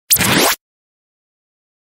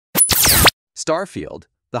Starfield,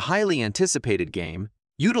 the highly anticipated game,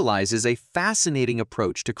 utilizes a fascinating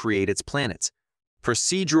approach to create its planets: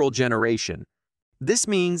 procedural generation. This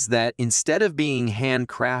means that instead of being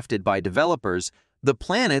handcrafted by developers, the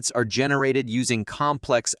planets are generated using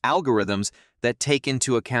complex algorithms that take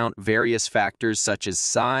into account various factors such as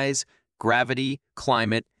size, gravity,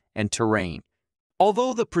 climate, and terrain.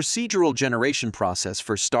 Although the procedural generation process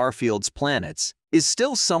for Starfield's planets is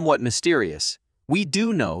still somewhat mysterious, we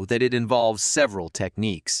do know that it involves several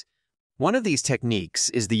techniques. One of these techniques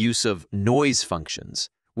is the use of noise functions,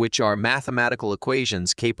 which are mathematical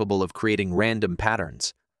equations capable of creating random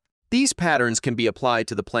patterns. These patterns can be applied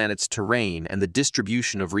to the planet's terrain and the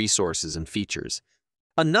distribution of resources and features.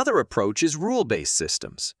 Another approach is rule-based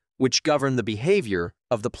systems, which govern the behavior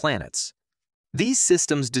of the planets. These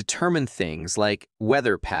systems determine things like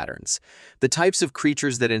weather patterns, the types of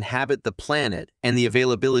creatures that inhabit the planet, and the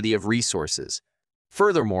availability of resources.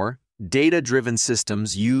 Furthermore, data-driven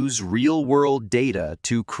systems use real-world data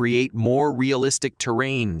to create more realistic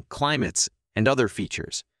terrain, climates, and other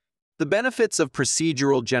features. The benefits of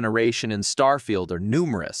procedural generation in Starfield are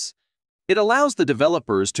numerous. It allows the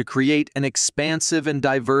developers to create an expansive and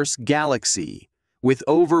diverse galaxy with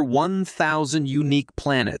over 1,000 unique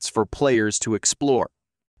planets for players to explore.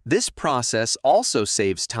 This process also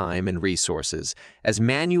saves time and resources, as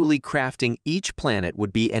manually crafting each planet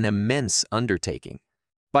would be an immense undertaking.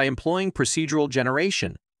 By employing procedural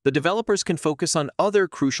generation, the developers can focus on other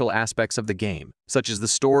crucial aspects of the game, such as the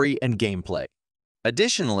story and gameplay.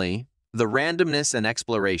 Additionally, the randomness and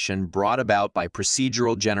exploration brought about by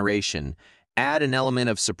procedural generation add an element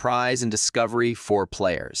of surprise and discovery for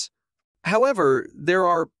players. However, there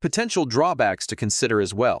are potential drawbacks to consider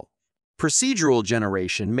as well. Procedural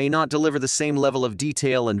generation may not deliver the same level of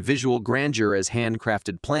detail and visual grandeur as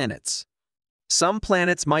handcrafted planets. Some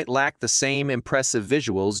planets might lack the same impressive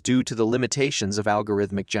visuals due to the limitations of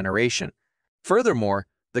algorithmic generation. Furthermore,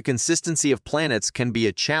 the consistency of planets can be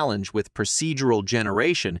a challenge with procedural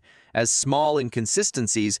generation, as small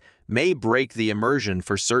inconsistencies may break the immersion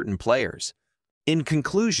for certain players. In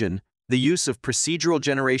conclusion, the use of procedural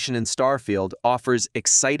generation in Starfield offers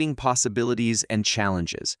exciting possibilities and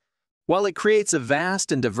challenges. While it creates a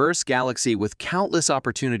vast and diverse galaxy with countless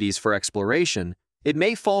opportunities for exploration, it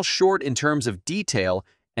may fall short in terms of detail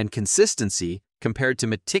and consistency compared to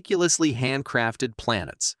meticulously handcrafted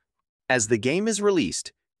planets. As the game is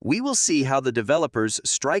released, we will see how the developers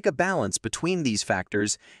strike a balance between these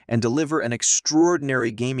factors and deliver an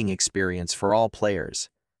extraordinary gaming experience for all players.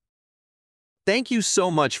 Thank you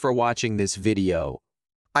so much for watching this video.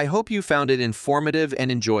 I hope you found it informative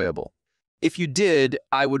and enjoyable. If you did,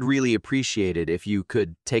 I would really appreciate it if you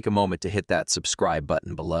could take a moment to hit that subscribe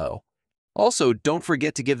button below. Also, don't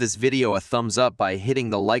forget to give this video a thumbs up by hitting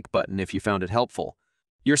the like button if you found it helpful.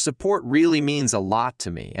 Your support really means a lot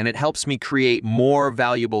to me, and it helps me create more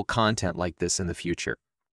valuable content like this in the future.